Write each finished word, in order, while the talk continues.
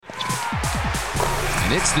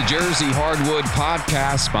It's the Jersey Hardwood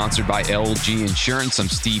Podcast, sponsored by LG Insurance. I'm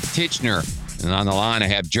Steve Titchener, and on the line I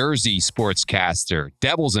have Jersey sportscaster,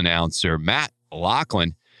 Devils announcer Matt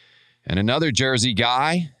Lachlan, and another Jersey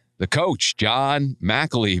guy, the coach, John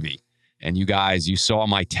McAlevey. And you guys, you saw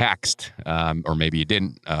my text, or maybe you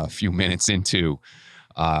didn't, a few minutes into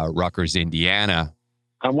Rutgers, Indiana.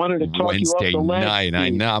 I wanted to talk Wednesday you off the night. I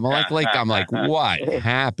know. I'm like, what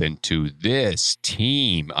happened to this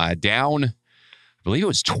team? Down, I believe it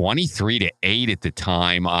was 23-8 at the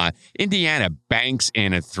time. Indiana banks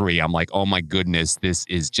in a three. I'm like, oh my goodness, this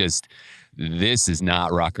is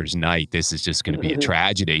not Rutgers night. This is just going to be a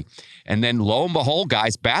tragedy. And then lo and behold,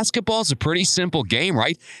 guys, basketball is a pretty simple game,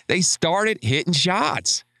 right? They started hitting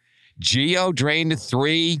shots. Gio drained a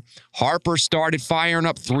three. Harper started firing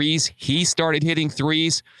up threes. He started hitting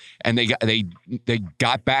threes, and they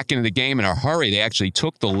got back into the game in a hurry. They actually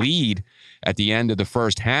took the lead at the end of the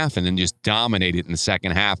first half and then just dominated in the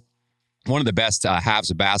second half. One of the best halves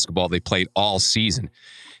of basketball they played all season.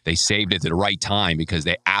 They saved it at the right time because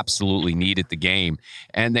they absolutely needed the game.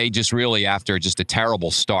 And they just really, after just a terrible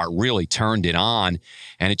start, really turned it on.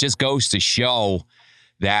 And it just goes to show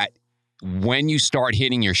that when you start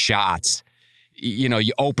hitting your shots,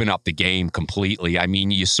 you open up the game completely. I mean,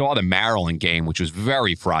 you saw the Maryland game, which was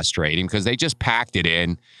very frustrating because they just packed it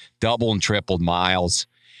in, double and tripled Miles.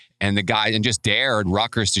 And the guy and just dared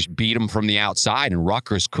Rutgers to beat him from the outside, and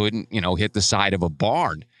Rutgers couldn't, hit the side of a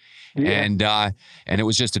barn. Yeah. And it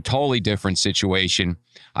was just a totally different situation.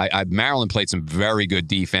 Maryland played some very good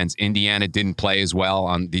defense. Indiana didn't play as well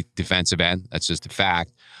on the defensive end. That's just a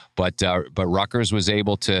fact. But Rutgers was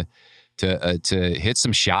able to hit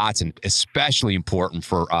some shots, and especially important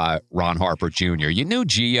for Ron Harper Jr. You knew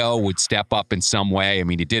Gio would step up in some way. I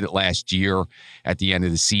mean, he did it last year at the end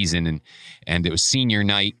of the season, and it was senior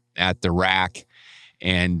night at the Rack,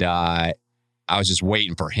 and I was just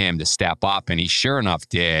waiting for him to step up, and he sure enough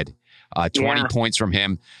did. 20 points from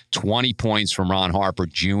him, 20 points from Ron Harper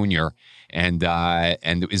Jr., and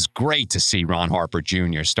it was great to see Ron Harper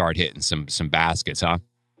Jr. start hitting some baskets, huh?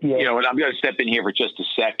 Yeah. And I'm going to step in here for just a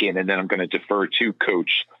second, and then I'm going to defer to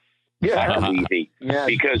Coach McAlevey.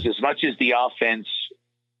 Because as much as the offense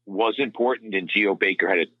was important and Gio Baker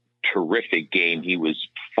had a terrific game, he was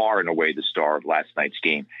far and away the star of last night's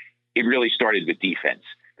game. It really started with defense.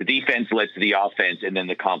 The defense led to the offense, and then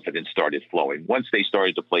the confidence started flowing. Once they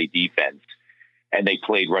started to play defense, and they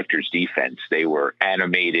played Rutgers defense, they were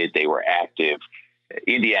animated, they were active.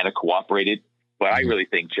 Indiana cooperated, but I really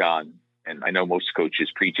think, John, and I know most coaches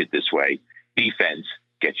preach it this way, defense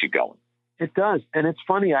gets you going. It does. And it's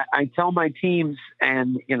funny. I tell my teams,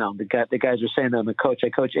 and, the guys are saying I'm a coach. I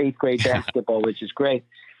coach 8th grade basketball, which is great.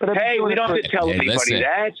 But hey, we don't have to tell anybody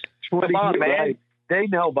that. Come on, man. Right. They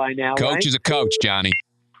know by now. Coach is a coach, Johnny.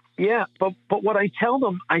 Yeah, but what I tell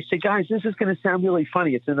them, I say, guys, this is going to sound really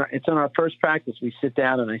funny. It's in our first practice. We sit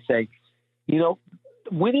down and I say,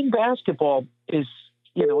 winning basketball is,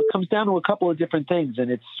 it comes down to a couple of different things, and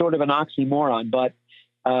it's sort of an oxymoron, but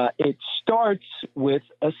it starts with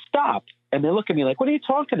a stop. And they look at me like, what are you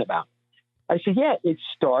talking about? I say, yeah, it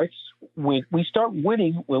starts when we start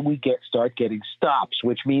winning, when we start getting stops,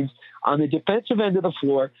 which means on the defensive end of the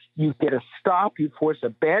floor, you get a stop, you force a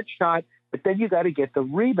bad shot, but then you got to get the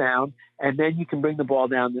rebound, and then you can bring the ball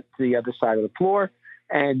down to the other side of the floor.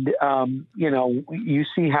 And, you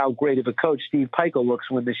see how great of a coach Steve Peichel looks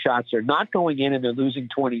when the shots are not going in and they're losing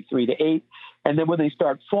 23-8. And then when they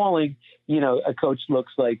start falling, a coach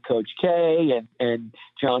looks like Coach K and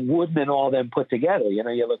John Woodman, all them put together.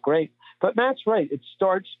 You look great. But Matt's right. It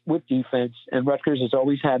starts with defense, and Rutgers has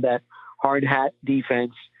always had that hard hat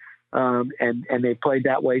defense. And they played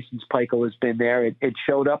that way since Peichel has been there. It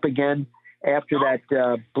showed up again after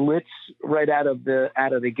that blitz right out of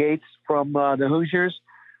the gates from the Hoosiers.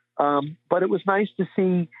 But it was nice to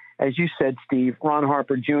see, as you said, Steve, Ron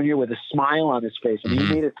Harper Jr. with a smile on his face. I mean,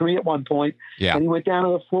 he made a three at one point, and he went down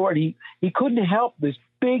to the floor, and he couldn't help this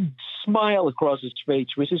big smile across his face,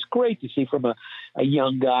 which is great to see from a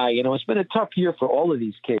young guy. It's been a tough year for all of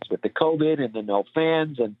these kids with the COVID and the no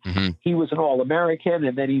fans, and he was an All-American,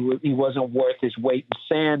 and then he wasn't worth his weight in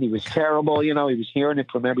sand. He was terrible. He was hearing it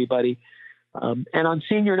from everybody. And on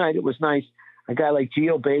senior night, it was nice. A guy like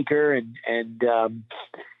Gio Baker and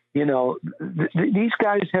these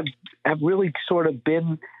guys have really sort of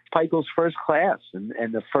been Peichel's first class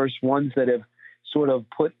and the first ones that have sort of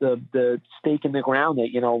put the stake in the ground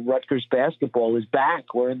that, Rutgers basketball is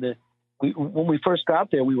back. When we first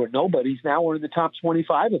got there, we were nobodies. Now we're in the top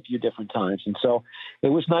 25 a few different times. And so it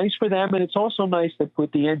was nice for them. And it's also nice that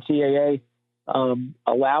with the NCAA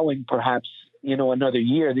allowing perhaps, another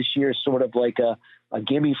year, this year is sort of like a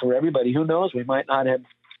gimme for everybody. Who knows? We might not have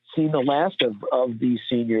seen the last of these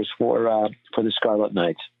seniors for the Scarlet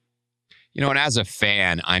Knights. You know, and as a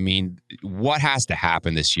fan, I mean, what has to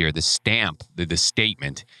happen this year? The stamp, the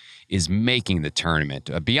statement is making the tournament.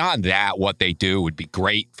 Beyond that, what they do would be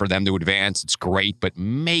great for them to advance. It's great, but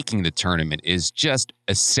making the tournament is just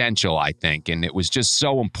essential, I think. And it was just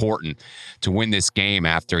so important to win this game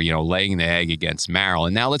after, you know, laying the egg against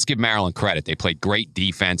Maryland. Now let's give Maryland credit. They played great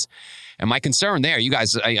defense. And my concern there, you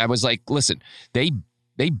guys, I was like, listen, they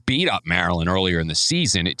beat up Maryland earlier in the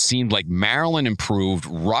season. It seemed like Maryland improved.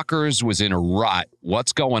 Rutgers was in a rut.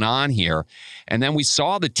 What's going on here? And then we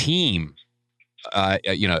saw the team,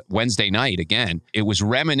 Wednesday night again. It was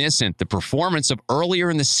reminiscent, the performance of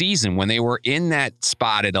earlier in the season when they were in that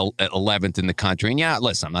spot at 11th in the country. And yeah,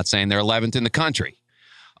 listen, I'm not saying they're 11th in the country.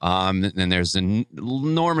 And there's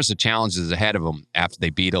enormous challenges ahead of them after they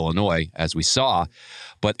beat Illinois, as we saw.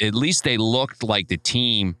 But at least they looked like the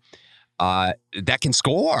team that can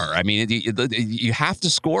score. I mean, you have to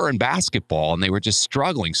score in basketball, and they were just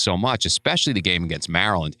struggling so much, especially the game against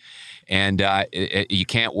Maryland. And you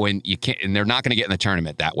can't win. You can't, and they're not going to get in the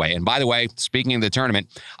tournament that way. And by the way, speaking of the tournament,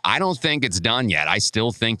 I don't think it's done yet. I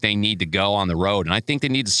still think they need to go on the road, and I think they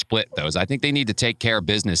need to split those. I think they need to take care of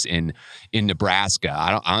business in Nebraska.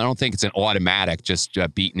 I don't think it's an automatic just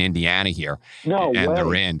beating Indiana here. No, and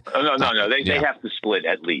they're in. No. They have to split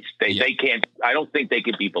at least. They can't. I don't think they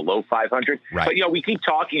can be below 500. Right. But we keep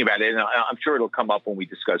talking about it, and I'm sure it'll come up when we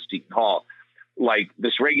discuss Seton Hall. Like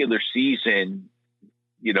this regular season,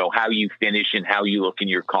 how you finish and how you look in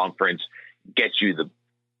your conference gets you the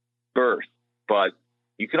berth, but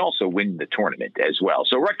you can also win the tournament as well.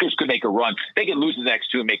 So Rutgers could make a run. They could lose the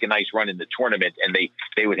next two and make a nice run in the tournament, and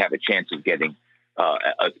they would have a chance of getting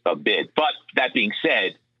a bid. But that being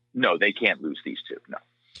said, no, they can't lose these two. No,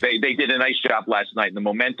 they did a nice job last night, and the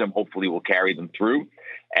momentum hopefully will carry them through.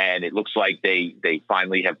 And it looks like they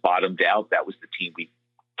finally have bottomed out. That was the team we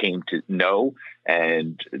came to know,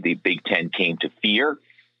 and the Big Ten came to fear.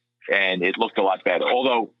 And it looked a lot better.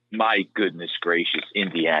 Although, my goodness gracious,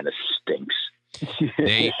 Indiana stinks.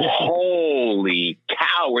 Holy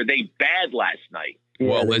cow, were they bad last night?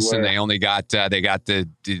 Well, listen, they only got they got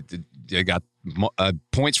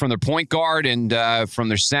points from their point guard and from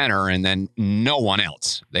their center, and then no one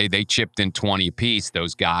else. They chipped in 20 apiece,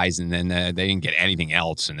 those guys, and then they didn't get anything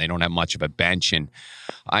else, and they don't have much of a bench. And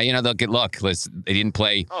they'll get they didn't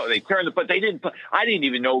play. Oh, they turned, but they didn't. I didn't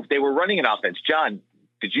even know if they were running an offense, John.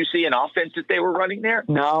 Did you see an offense that they were running there?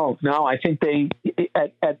 No. I think they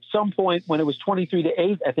at some point when it was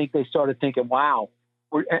 23-8, I think they started thinking, "Wow,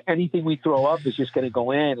 anything we throw up is just going to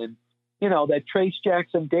go in." And that Trace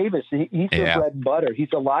Jackson Davis, he's their bread and butter. He's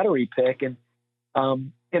a lottery pick, and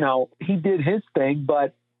he did his thing,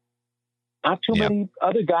 but not too many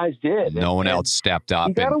other guys did. No one else stepped up.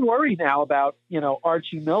 You got to worry now about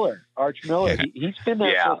Archie Miller. Arch Miller, he's been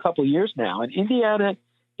there for a couple of years now, and Indiana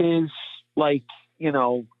is like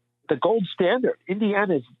the gold standard.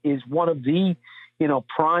 Indiana is one of the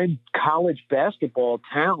prime college basketball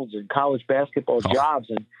towns and college basketball jobs,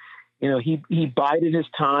 and he bided his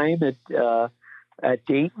time at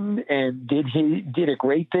Dayton and did a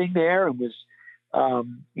great thing there and was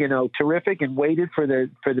terrific and waited for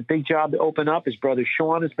the big job to open up. His brother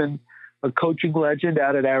Sean has been a coaching legend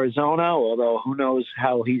out at Arizona, although who knows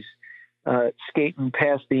how he's skating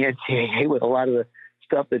past the NCAA with a lot of the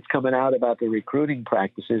stuff that's coming out about the recruiting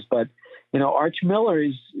practices. But Arch Miller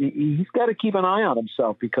he's got to keep an eye on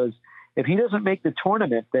himself, because if he doesn't make the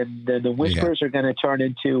tournament, then the whispers are going to turn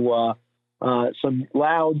into some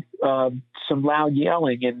loud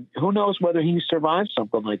yelling, and who knows whether he survives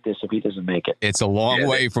something like this if he doesn't make it. It's a long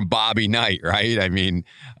way from Bobby Knight, right? I mean,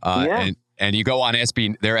 and you go on their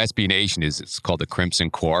SB Nation it's called the Crimson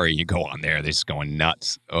Quarry. You go on there, they're just going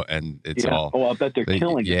nuts, and it's all. Oh, I bet they're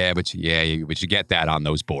killing it. But you get that on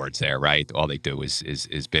those boards there, right? All they do is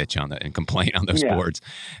bitch on and complain on those boards,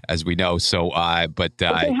 as we know. So, but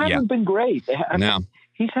they haven't been great.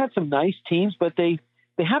 He's had some nice teams, but they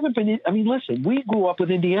haven't been. I mean, listen, we grew up with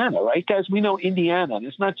Indiana, right, guys? We know Indiana. And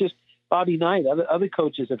it's not just Bobby Knight. Other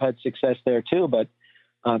coaches have had success there too, but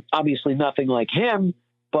obviously nothing like him.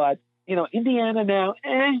 But Indiana now,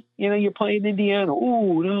 you're playing Indiana.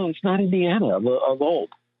 Ooh, no, it's not Indiana of old.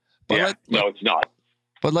 No, it's not.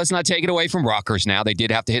 But let's not take it away from Rutgers now. They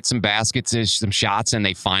did have to hit some baskets, some shots, and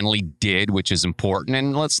they finally did, which is important.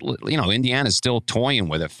 And Indiana's still toying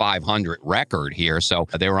with a 500 record here. So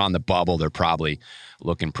they were on the bubble. They're probably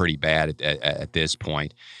looking pretty bad at this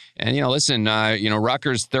point. And, listen,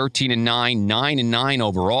 Rutgers 13-9, 9-9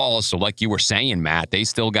 overall. So like you were saying, Matt, they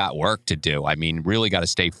still got work to do. I mean, really got to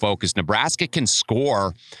stay focused. Nebraska can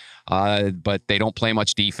score. but they don't play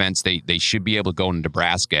much defense. They should be able to go to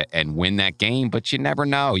Nebraska and win that game, but you never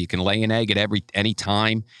know. You can lay an egg at any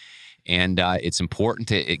time, and it's important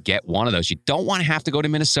to get one of those. You don't want to have to go to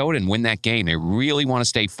Minnesota and win that game. They really want to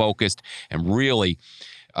stay focused and really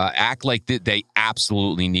act like they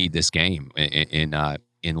absolutely need this game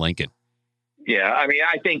in Lincoln. Yeah, I mean,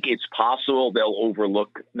 I think it's possible they'll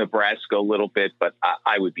overlook Nebraska a little bit, but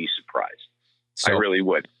I would be surprised. I really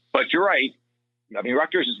would. But you're right. I mean,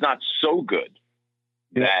 Rutgers is not so good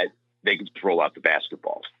that they can roll out the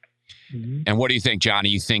basketball. Mm-hmm. And what do you think, Johnny?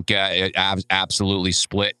 You think absolutely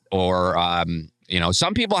split, or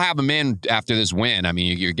some people have them in after this win. I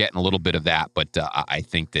mean, you're getting a little bit of that, but I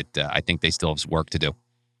think they still have work to do.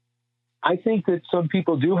 I think that some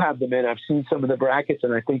people do have them in. I've seen some of the brackets,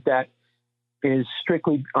 and I think that is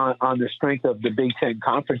strictly on the strength of the Big Ten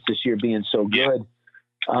Conference this year being so good.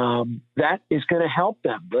 That is going to help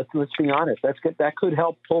them. Let's be honest. That could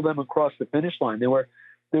help pull them across the finish line. There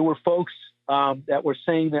were folks that were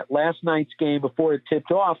saying that last night's game before it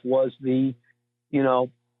tipped off was the,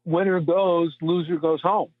 winner goes, loser goes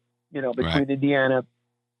home. Between Indiana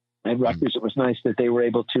and Rutgers, it was nice that they were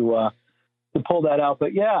able to pull that out.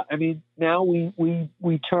 But yeah, I mean, now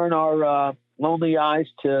we turn our lonely eyes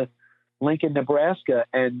to Lincoln, Nebraska,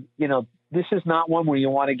 and this is not one where you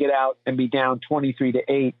want to get out and be down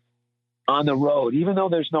 23-8 on the road. Even though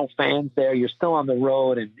there's no fans there, you're still on the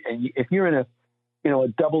road, and if you're in a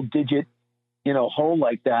double-digit hole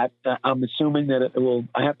like that, I'm assuming that it will.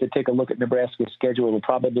 I have to take a look at Nebraska's schedule. It'll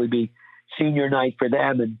probably be senior night for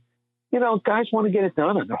them, and guys want to get it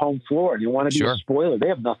done on their home floor, and you want to be a spoiler. They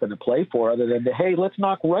have nothing to play for other than hey, let's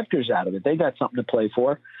knock Rutgers out of it. They got something to play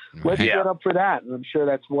for. Let's get up for that. And I'm sure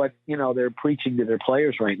that's what, they're preaching to their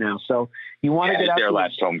players right now. So you want to get out their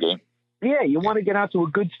last home game. Yeah, you want to get out to a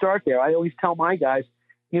good start there. I always tell my guys,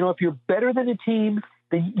 if you're better than a team,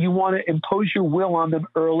 then you want to impose your will on them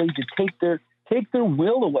early to take their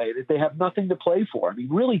will away, that they have nothing to play for. I mean,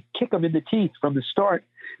 really kick them in the teeth from the start,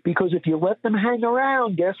 because if you let them hang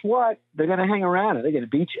around, guess what? They're going to hang around and they're going to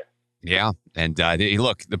beat you. Yeah, and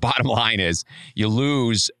look, the bottom line is you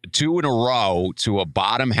lose 2 in a row to a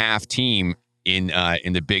bottom half team in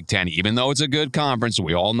the Big Ten, even though it's a good conference.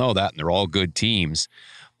 We all know that, and they're all good teams.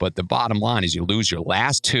 But the bottom line is you lose your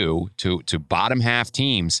last 2 to bottom half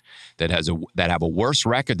teams that have a worse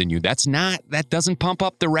record than you. That doesn't pump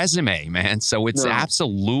up the resume, man. So it's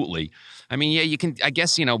absolutely. I mean, yeah, you can. I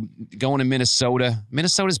guess going to Minnesota.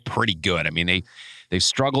 Minnesota's pretty good. I mean, they've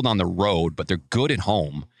struggled on the road, but they're good at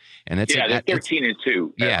home. And that's they're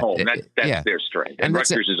 13-2 at home. That's their strength. And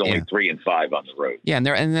Rutgers is only 3-5 on the road. Yeah,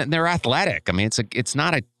 and they're athletic. I mean, it's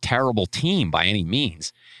not a terrible team by any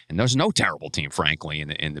means. And there's no terrible team, frankly,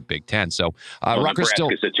 in the Big Ten. So Rutgers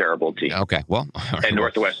Nebraska's a terrible team. Okay, well, and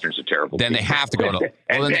Northwestern's a terrible team. Then they have to go to.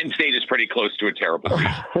 And Penn State is pretty close to a terrible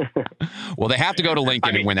team. Well, they have to go to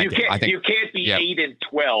Lincoln and win that game. You can't be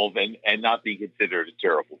 8-12 and not be considered a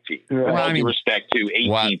terrible team. Right. With all due respect to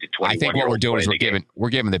 18 to 21. I think what we're doing is we're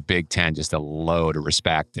giving the Big Ten just a load of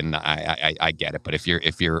respect, and I get it. But if you're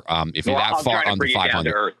that far under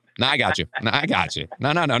 500, I got you.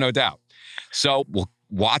 No doubt. So we'll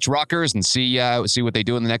watch Rutgers and see what they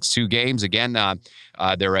do in the next 2 games. Again,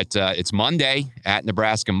 they're at it's Monday at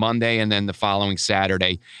Nebraska Monday, and then the following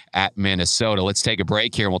Saturday at Minnesota. Let's take a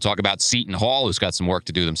break here, and we'll talk about Seton Hall, who's got some work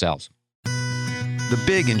to do themselves. The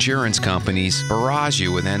big insurance companies barrage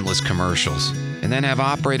you with endless commercials, and then have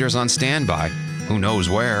operators on standby, who knows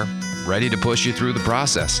where, ready to push you through the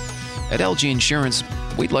process. At LG Insurance,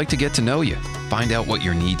 we'd like to get to know you, find out what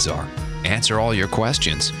your needs are, answer all your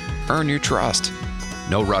questions, earn your trust.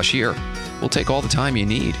 No rush here. We'll take all the time you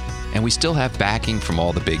need, and we still have backing from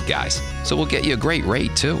all the big guys, so we'll get you a great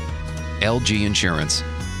rate too. LG Insurance.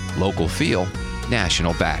 Local feel,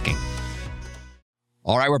 national backing.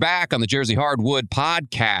 All right, we're back on the Jersey Hardwood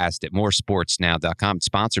podcast at moresportsnow.com. It's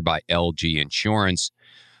sponsored by LG Insurance.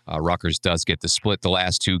 Rutgers does get to split the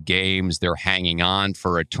last 2 games. They're hanging on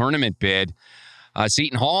for a tournament bid.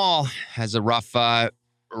 Seton Hall has a rough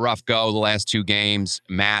go the last 2 games.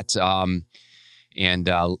 Matt, and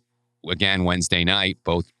again, Wednesday night,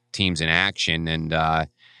 both teams in action. And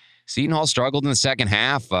Seton Hall struggled in the second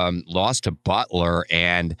half, lost to Butler,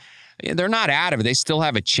 and they're not out of it. They still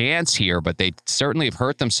have a chance here, but they certainly have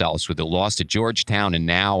hurt themselves with the loss to Georgetown and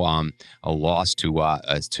now a loss to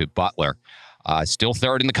Butler. Still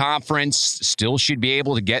third in the conference, still should be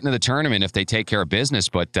able to get into the tournament if they take care of business,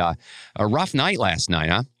 but a rough night last night,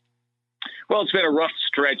 huh? Well, it's been a rough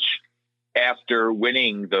stretch after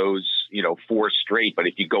winning those, 4 straight. But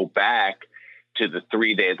if you go back to the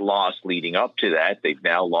 3 they had lost leading up to that, they've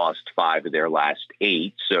now lost 5 of their last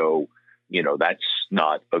 8. So that's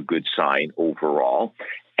not a good sign overall.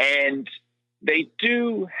 And they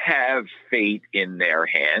do have fate in their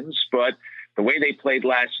hands, but the way they played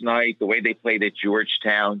last night, the way they played at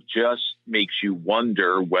Georgetown, just makes you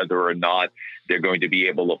wonder whether or not they're going to be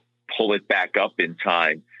able to pull it back up in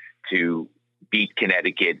time to beat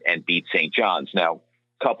Connecticut and beat St. John's. Now,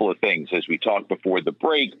 a couple of things. As we talked before the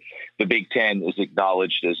break, the Big Ten is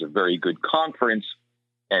acknowledged as a very good conference,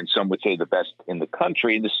 and some would say the best in the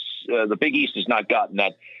country. And the Big East has not gotten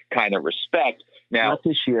that kind of respect. Now, not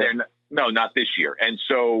this year. Not this year. And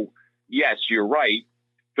so, yes, you're right.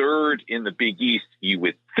 Third in the Big East, you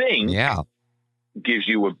would think, gives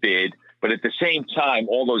you a bid. But at the same time,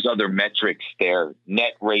 all those other metrics there,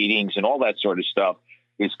 net ratings and all that sort of stuff,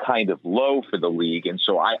 is kind of low for the league. And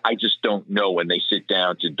so I just don't know when they sit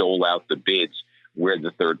down to dole out the bids where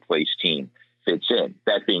the third place team fits in.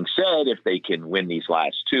 That being said, if they can win these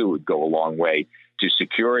last two, it would go a long way to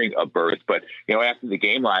securing a berth. But, after the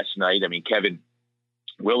game last night, Kevin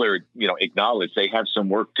Willard, acknowledged they have some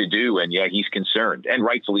work to do. And he's concerned, and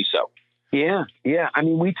rightfully so. Yeah.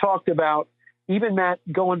 We talked about, even Matt,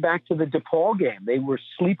 going back to the DePaul game, they were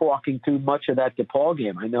sleepwalking through much of that DePaul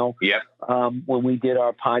game. I know when we did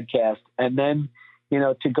our podcast, and then,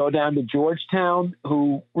 to go down to Georgetown,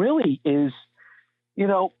 who really is,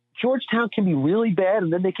 Georgetown can be really bad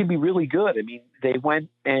and then they can be really good. They went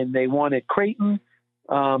and they won at Creighton,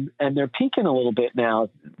 and they're peaking a little bit now.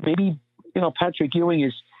 Maybe, Patrick Ewing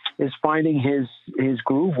is finding his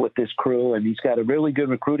groove with this crew, and he's got a really good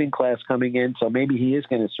recruiting class coming in. So maybe he is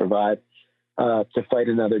going to survive to fight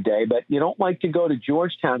another day. But you don't like to go to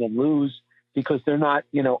Georgetown and lose because they're not,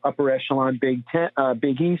 upper echelon Big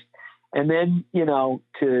East. And then,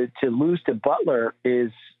 to lose to Butler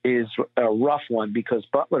is a rough one, because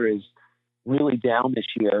Butler is really down this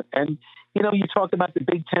year. And, you talked about the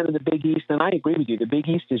Big Ten and the Big East, and I agree with you. The Big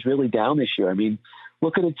East is really down this year.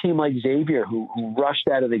 Look at a team like Xavier, who rushed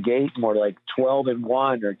out of the gate more like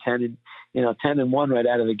 12-1 or 10-1 right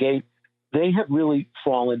out of the gate. They have really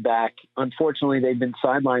fallen back. Unfortunately, they've been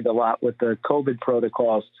sidelined a lot with the COVID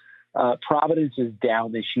protocols. Providence is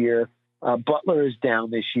down this year. Butler is down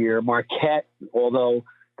this year. Marquette, although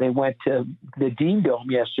they went to the Dean Dome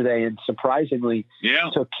yesterday and surprisingly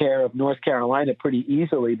took care of North Carolina pretty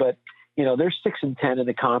easily. But, they're 6-10 in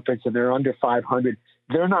the conference and they're under 500.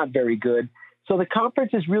 They're not very good. So the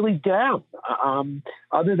conference is really down,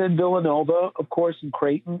 other than Villanova, of course, and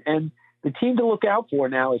Creighton. And the team to look out for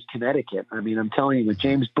now is Connecticut. I'm telling you, with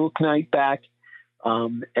James Bouknight back,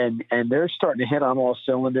 and they're starting to hit on all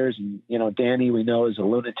cylinders. And, Danny, we know, is a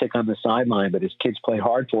lunatic on the sideline, but his kids play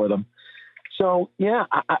hard for them. So,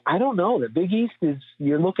 I don't know. The Big East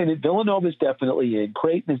you're looking at Villanova's definitely in.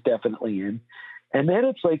 Creighton is definitely in. And then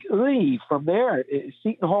it's like, from there,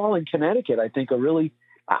 Seton Hall and Connecticut, I think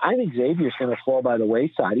I think Xavier's going to fall by the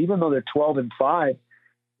wayside. Even though they're 12-5,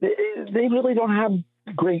 they really don't have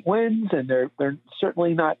great wins, and they're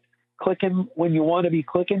certainly not clicking when you want to be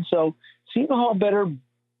clicking. So Seton Hall better,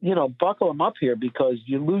 buckle them up here, because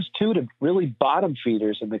you lose two to really bottom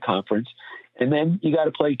feeders in the conference. And then you got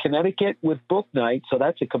to play Connecticut with Bouknight. So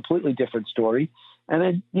that's a completely different story. And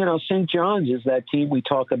then, St. John's is that team we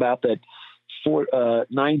talk about that for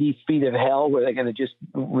 90 feet of hell, where they're going to just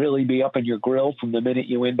really be up in your grill from the minute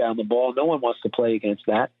you inbound the ball. No one wants to play against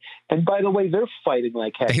that. And by the way, they're fighting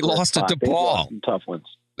like heck. They lost to DePaul. Some tough ones.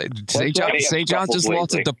 St. John's just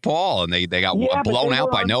lost to DePaul, and they got blown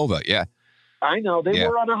out by Nova. Yeah. I know. They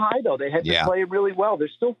were on a high, though. They had been playing really well.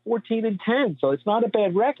 They're still 14-10, so it's not a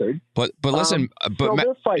bad record. But listen, so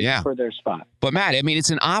they're fighting for their spot. But Matt,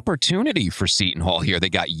 it's an opportunity for Seton Hall here.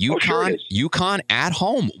 They got UConn at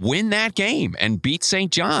home. Win that game and beat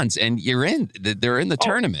St. John's, and you're in. They're in the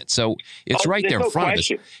tournament, so it's right there in front of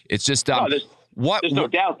us. It's just there's no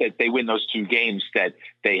doubt that they win those two games, that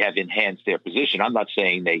they have enhanced their position. I'm not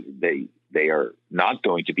saying they are not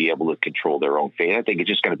going to be able to control their own fate. I think it's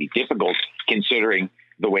just going to be difficult considering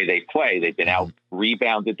the way they play. They've been out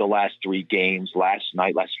rebounded the last three games. Last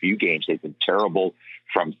few games, they've been terrible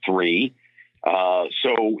from three.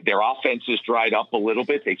 So their offense has dried up a little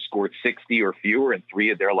bit. They've scored 60 or fewer in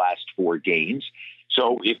three of their last four games.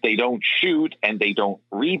 So if they don't shoot and they don't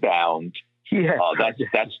rebound,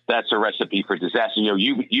 that's a recipe for disaster.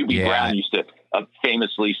 UB Brown used to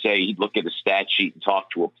famously say he'd look at a stat sheet and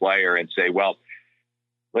talk to a player and say, well,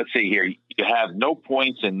 let's see here. You have no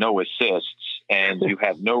points and no assists, and you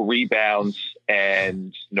have no rebounds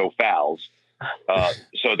and no fouls.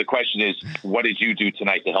 So the question is, what did you do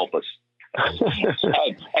tonight to help us? And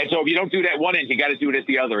so if you don't do that one end, you got to do it at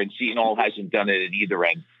the other. And Seton Hall hasn't done it at either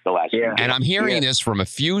end the last few years. And I'm hearing this from a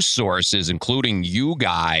few sources, including you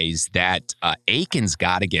guys, that Aiken's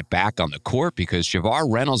got to get back on the court because Shavar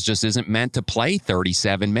Reynolds just isn't meant to play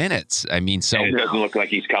 37 minutes. I mean, so and it doesn't look like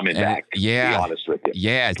he's coming back. Yeah, to be honest with you.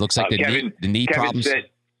 Yeah, it looks like the knee Kevin problems. Said,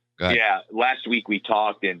 last week we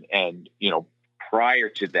talked, and prior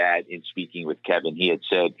to that, in speaking with Kevin, he had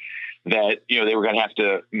said that they were going to have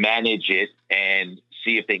to manage it and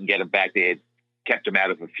see if they can get him back. They had kept him out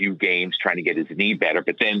of a few games trying to get his knee better.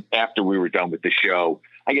 But then after we were done with the show,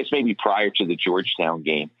 I guess maybe prior to the Georgetown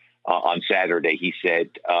game on Saturday, he said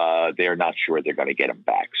they're not sure they're going to get him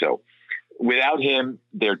back. So without him,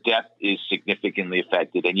 their depth is significantly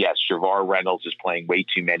affected. And yes, Shavar Reynolds is playing way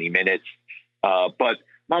too many minutes. But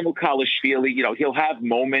Mamukalishvili, he'll have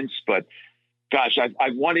moments, but gosh,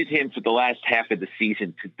 I wanted him for the last half of the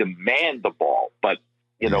season to demand the ball, but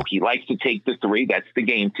he likes to take the three. That's the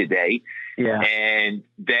game today. Yeah. And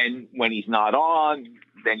then when he's not on,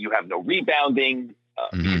 then you have no rebounding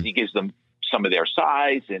because he gives them some of their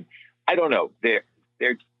size. And I don't know,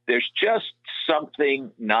 there's just something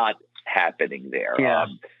not happening there. Yeah.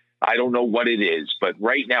 I don't know what it is, but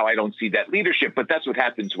right now I don't see that leadership. But that's what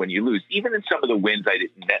happens when you lose. Even in some of the wins, I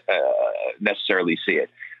didn't necessarily see it.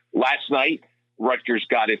 Last night, Rutgers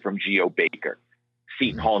got it from Geo Baker.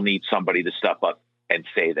 Seton Hall needs somebody to step up and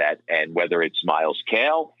say that. And whether it's Miles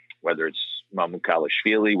Kale, whether it's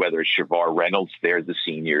Mamukalishvili, whether it's Shavar Reynolds, they're the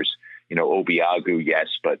seniors. Obiagu, yes,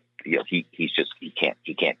 but he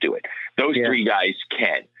can't do it. Those three guys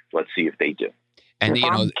can. Let's see if they do. And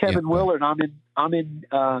I'm Kevin Willard. I'm in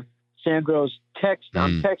Sandro's text.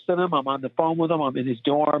 I'm texting him. I'm on the phone with him. I'm in his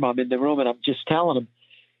dorm. I'm in the room, and I'm just telling him,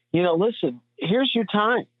 listen, here's your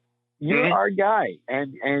time. You're our guy.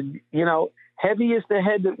 And heavy is the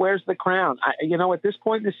head that wears the crown. At this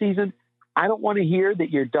point in the season, I don't want to hear that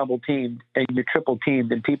you're double teamed and you're triple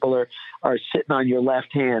teamed and people are sitting on your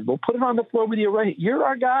left hand. Well, put it on the floor with your right. You're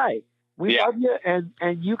our guy. We love you.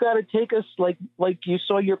 And you got to take us like you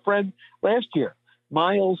saw your friend last year,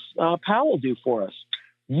 Miles Powell, do for us.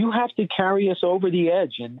 You have to carry us over the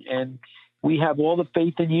edge. And we have all the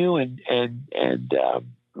faith in you. And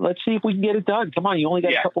let's see if we can get it done. Come on, you only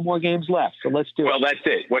got a couple more games left, so let's do it. Well, that's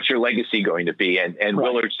it. What's your legacy going to be? And right.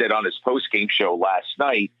 Willard said on his post-game show last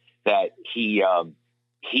night that he's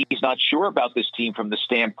not sure about this team from the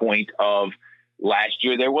standpoint of last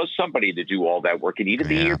year there was somebody to do all that work, and even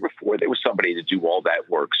the year before there was somebody to do all that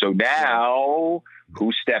work. So now,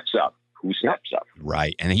 who steps up? Who steps up?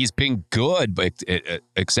 Right. And he's been good, but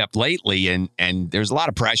except lately, and there's a lot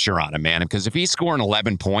of pressure on him, man, because if he's scoring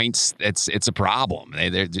 11 points, it's a problem.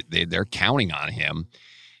 They're counting on him.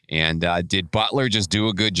 And did Butler just do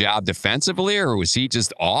a good job defensively, or was he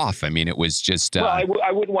just off? I mean, it was just... well,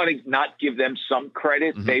 I wouldn't want to not give them some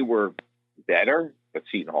credit. Mm-hmm. They were better, but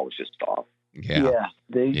Seton Hall was just off. Yeah,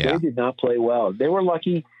 they did not play well. They were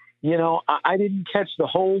lucky. I didn't catch the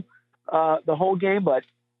whole game, but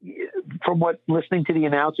from listening to the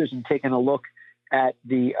announcers and taking a look at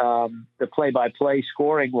the play-by-play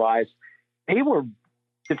scoring-wise,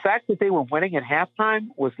 the fact that they were winning at halftime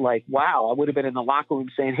was like, wow. I would have been in the locker room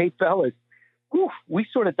saying, hey, fellas, we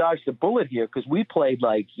sort of dodged a bullet here because we played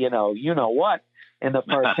like, you know what in the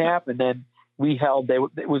first half. And then we held, they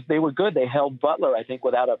were good. They held Butler, I think,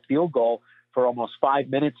 without a field goal for almost 5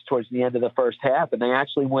 minutes towards the end of the first half. And they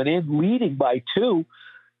actually went in leading by 2.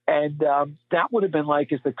 And that would have been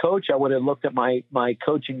like, as the coach, I would have looked at my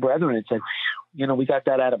coaching brethren and said, we got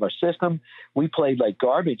that out of our system. We played like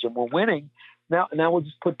garbage and we're winning. Now we'll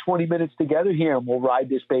just put 20 minutes together here and we'll ride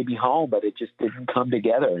this baby home, but it just didn't come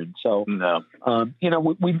together. And so,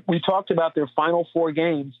 we talked about their final 4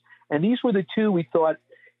 games, and these were the 2 we thought,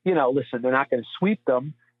 listen, they're not going to sweep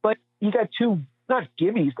them, but you got 2, not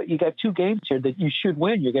gimmies, but you got 2 games here that you should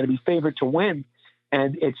win. You're going to be favored to win.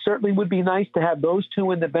 And it certainly would be nice to have those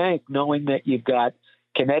 2 in the bank, knowing that you've got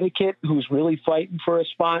Connecticut, who's really fighting for a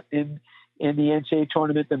spot in the NCAA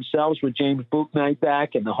tournament themselves with James Bouknight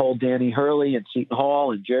back and the whole Danny Hurley and Seton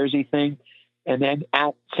Hall and Jersey thing. And then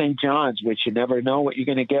at St. John's, which you never know what you're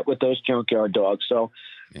going to get with those junkyard dogs. So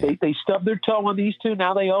they stubbed their toe on these 2.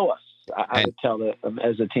 Now they owe us, I would tell them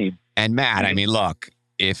as a team. And Matt, I mean, look,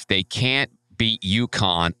 if they can't beat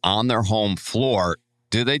UConn on their home floor,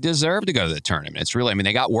 do they deserve to go to the tournament? It's really,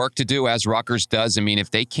 they got work to do, as Rutgers does. I mean,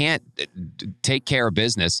 if they can't take care of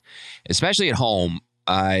business, especially at home,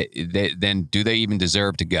 then do they even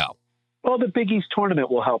deserve to go? Well, the Big East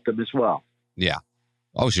tournament will help them as well. Yeah.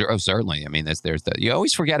 Oh, sure. Oh, certainly. I mean, you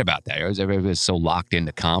always forget about that. Everybody's so locked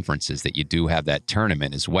into conferences that you do have that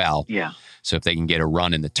tournament as well. Yeah. So if they can get a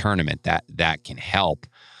run in the tournament, that can help.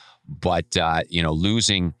 but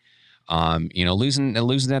losing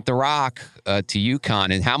at the Rock to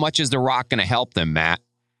UConn. And how much is the Rock going to help them, Matt?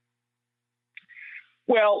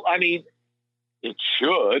 Well, I mean, it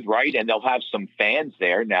should, right? And they'll have some fans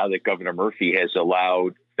there now that Governor Murphy has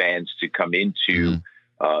allowed fans to come into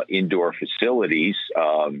indoor facilities.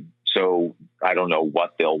 So I don't know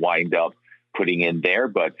what they'll wind up putting in there,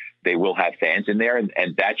 but they will have fans in there,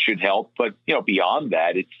 and that should help. But, beyond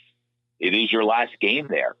that, it is your last game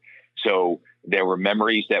there. So there were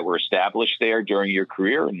memories that were established there during your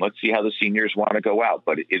career, and let's see how the seniors want to go out.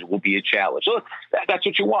 But it will be a challenge. Look, that's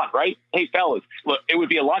what you want, right? Hey, fellas, look, it would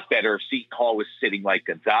be a lot better if Seton Hall was sitting like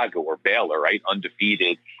Gonzaga or Baylor, right?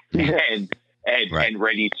 Undefeated and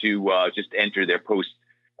ready to just enter their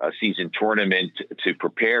post-season tournament to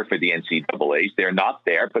prepare for the NCAAs. They're not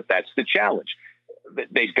there, but that's the challenge.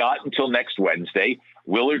 They've got until next Wednesday.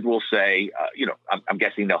 Willard will say, I'm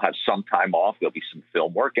guessing they'll have some time off. There'll be some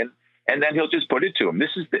film work, and then he'll just put it to him.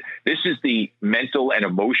 This is the mental and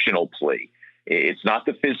emotional plea. It's not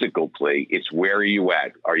the physical plea. It's where are you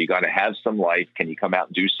at? Are you going to have some life? Can you come out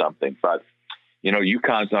and do something? But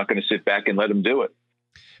UConn's not going to sit back and let them do it.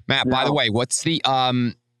 Matt, by the way, what's the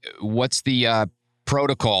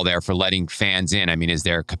protocol there for letting fans in? I mean, is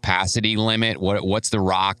there a capacity limit? What's the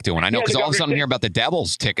Rock doing? I know because all of a sudden I hear about the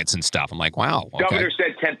Devils tickets and stuff. I'm like, wow. Okay. Governor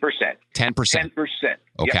said 10%. 10%. 10%.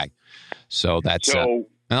 Okay. Yep. So that's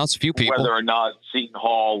a few people. Whether or not Seton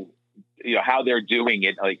Hall, how they're doing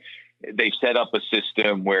it, like they've set up a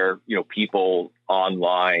system where, people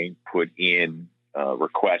online put in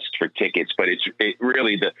requests for tickets, but it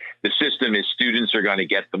really the system is students are going to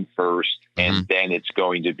get them first, and then it's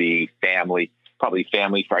going to be family. Probably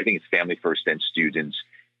family for, I think it's family first, then students.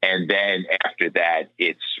 And then after that,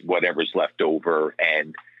 it's whatever's left over.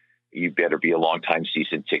 And you better be a longtime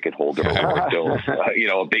season ticket holder or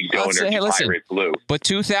a big donor to Pirate Blue. But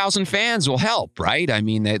 2,000 fans will help, right? I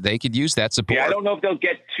mean, they could use that support. Yeah, I don't know if they'll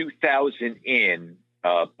get 2,000 in,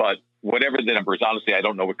 but whatever the number is, honestly, I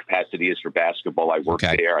don't know what capacity is for basketball. I work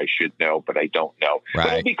there. I should know, but I don't know. Right.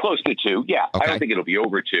 But it'll be close to 2. Yeah, I don't think it'll be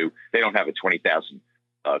over 2. They don't have a 20,000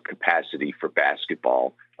 capacity for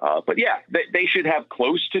basketball. But yeah, they should have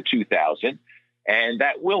close to 2,000, and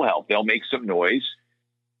that will help. They'll make some noise.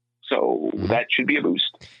 So that should be a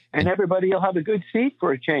boost. And everybody will have a good seat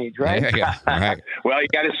for a change, right? Yeah. Right. Well, you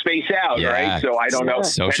got to space out, right? So I don't know.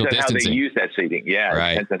 Social depends on how they use that seating. Yeah,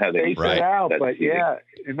 right. Depends on how they use it out. But seating.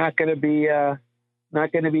 You're not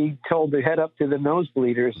going to be told to head up to the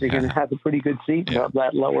nosebleeders. You're going to have a pretty good seat up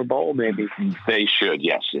that lower bowl, maybe. They should,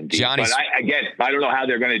 yes, indeed. But I don't know how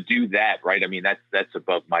they're going to do that, right? I mean, that's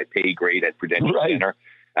above my pay grade at Prudential Center.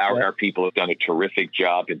 Our people have done a terrific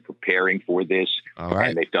job in preparing for this,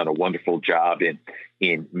 and they've done a wonderful job in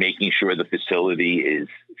making sure the facility is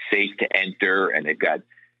safe to enter, and they've got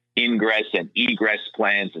ingress and egress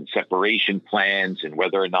plans and separation plans, and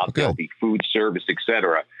whether or not there'll be food service, et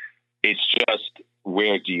cetera. It's just,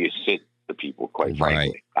 where do you sit the people, quite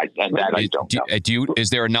frankly? I don't know. Is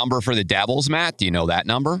there a number for the Devils, Matt? Do you know that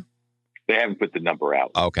number? They haven't put the number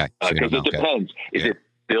out. Okay. Because it depends. Is it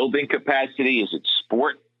building capacity? Is it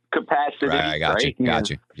sport capacity? Right, I got you. Got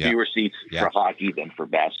you. Yeah. Fewer seats for hockey than for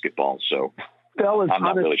basketball. So Fellas, I'm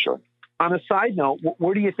not really sure. On a side note,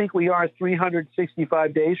 where do you think we are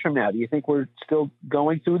 365 days from now? Do you think we're still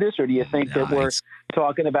going through this, or do you think that we're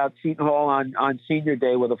talking about Seton Hall on senior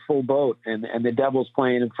day with a full boat and the Devils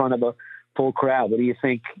playing in front of a full crowd? What do you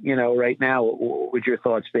think, right now? What would your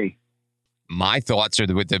thoughts be? My thoughts are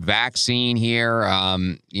that with the vaccine here,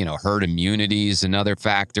 herd immunity is another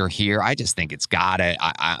factor here. I just think it's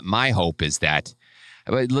my hope is that,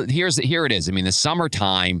 here it is. I mean, the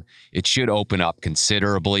summertime, it should open up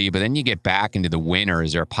considerably, but then you get back into the winter.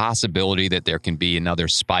 Is there a possibility that there can be another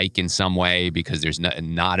spike in some way because there's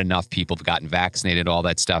not enough people have gotten vaccinated, all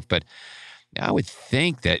that stuff? But I would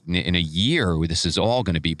think that in a year, this is all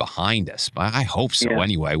going to be behind us. I hope so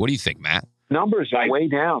anyway. What do you think, Matt? Numbers are way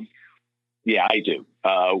down. Yeah, I do.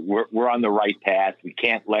 We're on the right path. We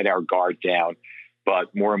can't let our guard down,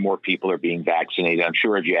 but more and more people are being vaccinated. I'm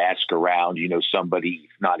sure if you ask around, somebody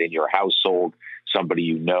not in your household,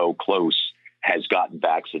 somebody close has gotten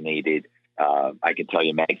vaccinated. I can tell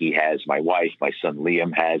you Maggie has, my wife, my son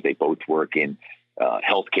Liam has. They both work in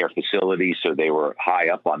healthcare facilities, so they were high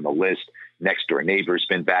up on the list. Next door neighbor's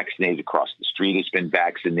been vaccinated. Across the street has been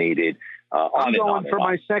vaccinated. I'm going for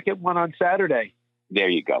my second one on Saturday. There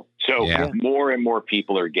you go. So more and more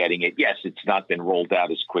people are getting it. Yes, it's not been rolled out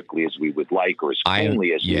as quickly as we would like or as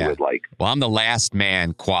cleanly as we would like. Well, I'm the last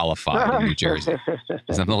man qualified in New Jersey.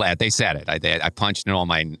 I'm the last. They said it. I punched in all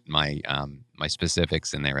my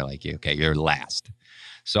specifics, and they were like, "Okay, you're last."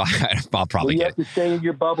 So I'll probably you get have to stay in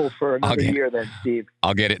your bubble for another year then, Steve.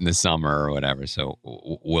 I'll get it in the summer or whatever. So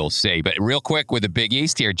we'll see. But real quick with the Big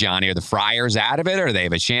East here, Johnny, are the Friars out of it or do they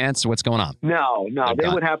have a chance? What's going on? No. They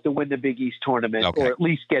would have to win the Big East tournament or at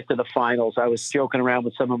least get to the finals. I was joking around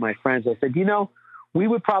with some of my friends. I said, we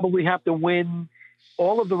would probably have to win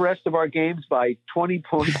all of the rest of our games by 20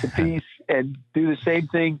 points apiece and do the same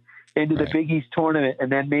thing into the Big East tournament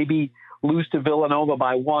and then maybe lose to Villanova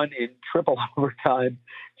by 1 in triple overtime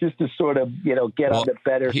just to sort of, get on the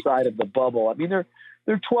better side of the bubble. I mean, they're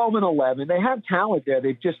 12-11. They have talent there.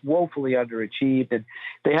 They've just woefully underachieved. And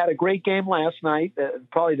they had a great game last night,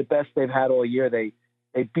 probably the best they've had all year. They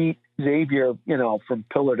beat Xavier, from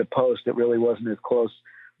pillar to post. It really wasn't as close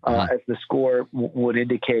as the score would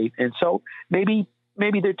indicate. And so maybe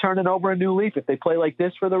they're turning over a new leaf. If they play like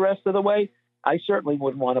this for the rest of the way, I certainly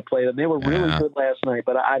wouldn't want to play them. They were really good last night,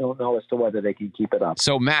 but I don't know as to whether they can keep it up.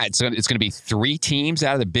 So, Matt, it's going to be 3 teams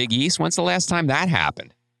out of the Big East. When's the last time that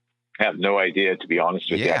happened? I have no idea, to be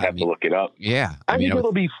honest with you. I'd have to look it up. Yeah. I think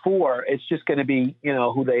it'll be 4. It's just going to be,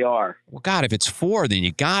 who they are. Well, God, if it's 4, then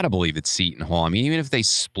you got to believe it's Seton Hall. I mean, even if they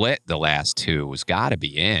split the last 2, it's got to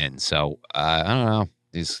be in. So, I don't know.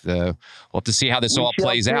 We'll have to see how this all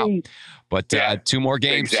plays out. But 2 more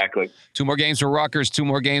games. Exactly. 2 more games for Rutgers, 2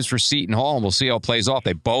 more games for Seton Hall, and we'll see how it plays off.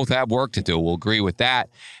 They both have work to do. We'll agree with that.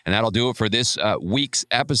 And that'll do it for this week's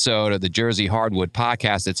episode of the Jersey Hardwood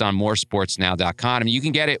Podcast. It's on moresportsnow.com. I mean, you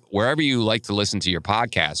can get it wherever you like to listen to your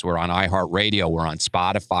podcasts. We're on iHeartRadio. We're on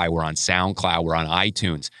Spotify. We're on SoundCloud. We're on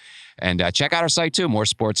iTunes. And check out our site, too,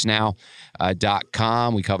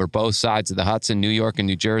 moresportsnow.com. We cover both sides of the Hudson, New York and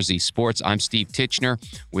New Jersey sports. I'm Steve Titchener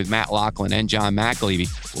with Matt Loughlin and John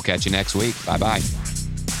McAlevey. We'll catch you next week. Bye-bye.